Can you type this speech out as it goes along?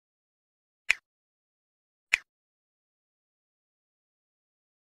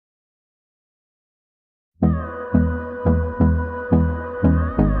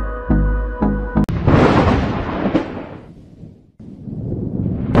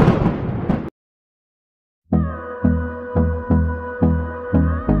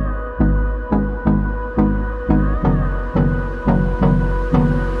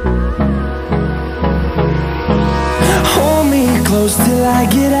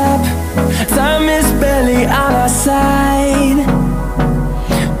up. Time is barely on our side.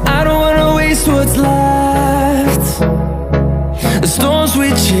 I don't wanna waste what's left. The storms we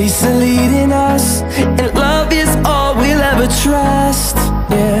chase are leading us, and love is all we'll ever trust.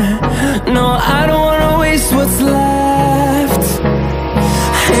 Yeah, no, I don't wanna waste what's left.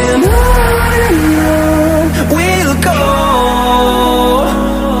 And on we'll go,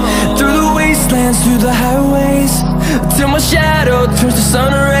 through the wastelands, through the highways, till my shadow turns to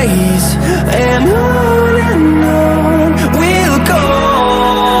sun rays. And on we'll go,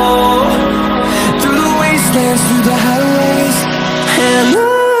 through the wastelands, through the highways, and on.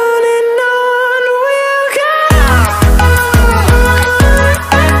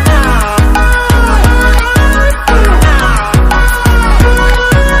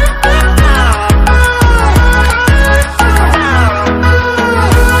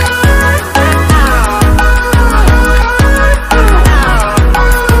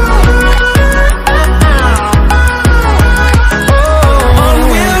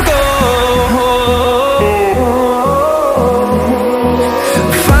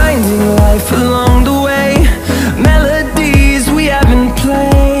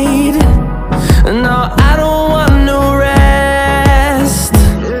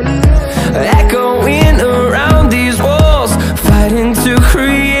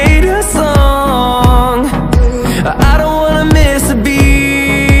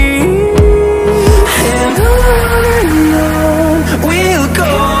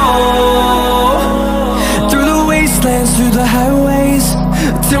 Through the highways,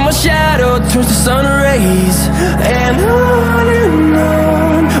 till my shadow turns to sun rays. And on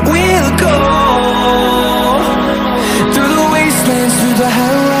we'll go, through the wastelands, through the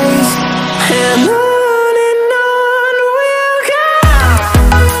highways, and on.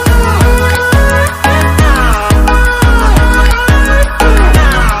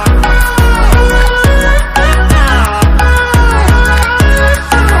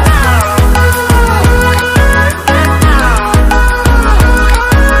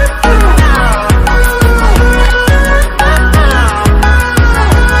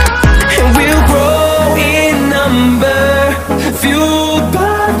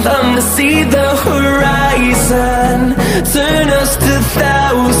 See the horizon turn us to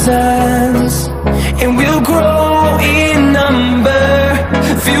thousands, and we'll grow in number,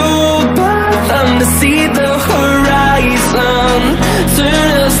 fueled by them. To see the horizon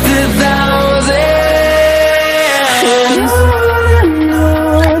turn us to thousands, and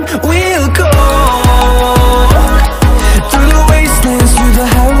on we'll go, through the wastelands, through the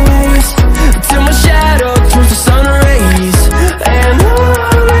highways, till my shadow turns to sun rays. And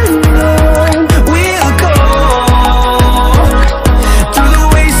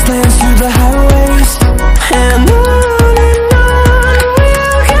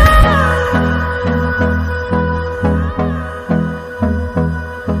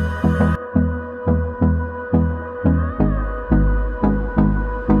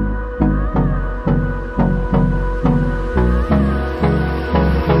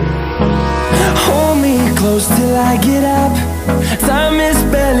close till I get up. Time is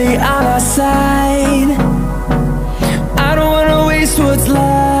barely on our side. I don't wanna waste what's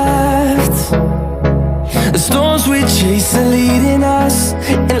left. The storms we chase are leading us,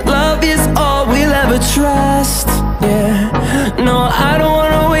 and love is all we'll ever trust. Yeah, no, I don't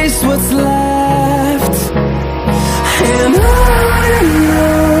wanna waste what's left. And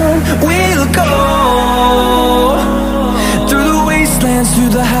on we'll go, through the wastelands,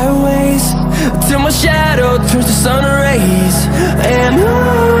 through the highways, till my shadow turns to sun rays. And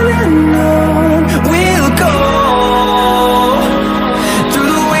on we'll go,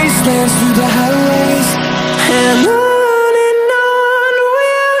 through the wastelands, through the highways, and on.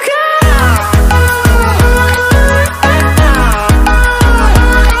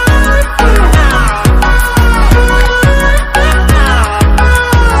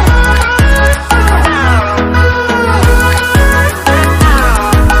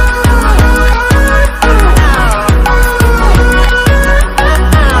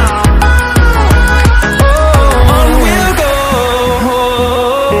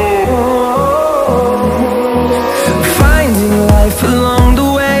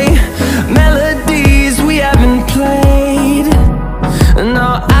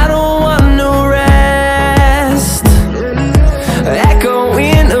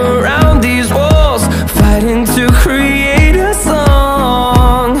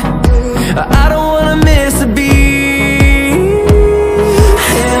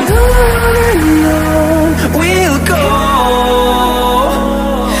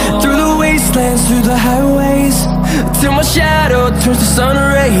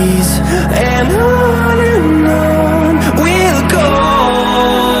 rays, and on we'll go,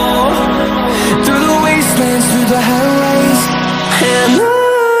 through the wastelands, through the highways, and on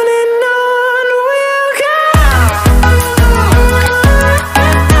we'll go.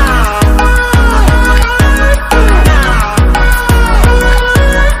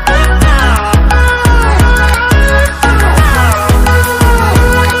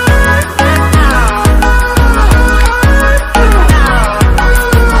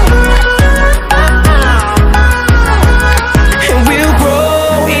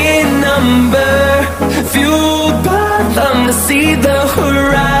 See the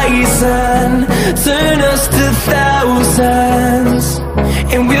horizon, turn us to thousands,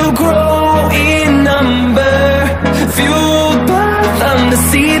 and we'll grow in number, fueled by them. To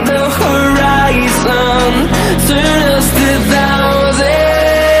see the horizon, turn us to thousands,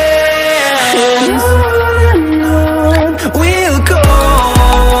 and on we'll go,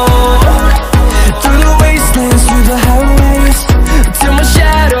 through the wastelands, through the highways, till my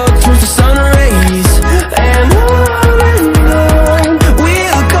shadow turns to sun rays, and on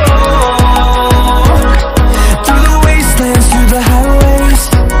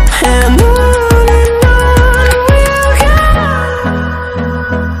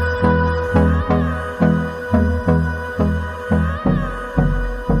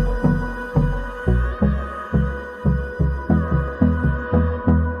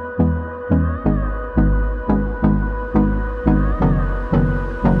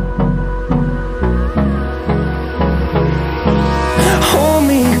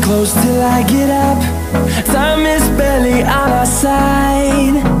close till I get up. Time is barely on our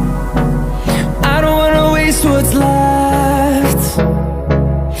side. I don't wanna waste what's left.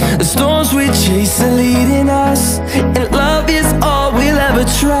 The storms we chase are leading us, and love is all we'll ever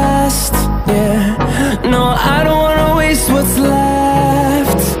trust. Yeah, no, I don't wanna waste what's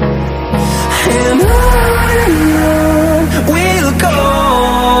left. And on we'll go,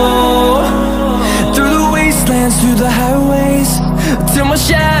 through the wastelands, through the highways, till my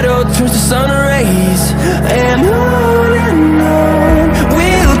shadow turns to sun rays, and on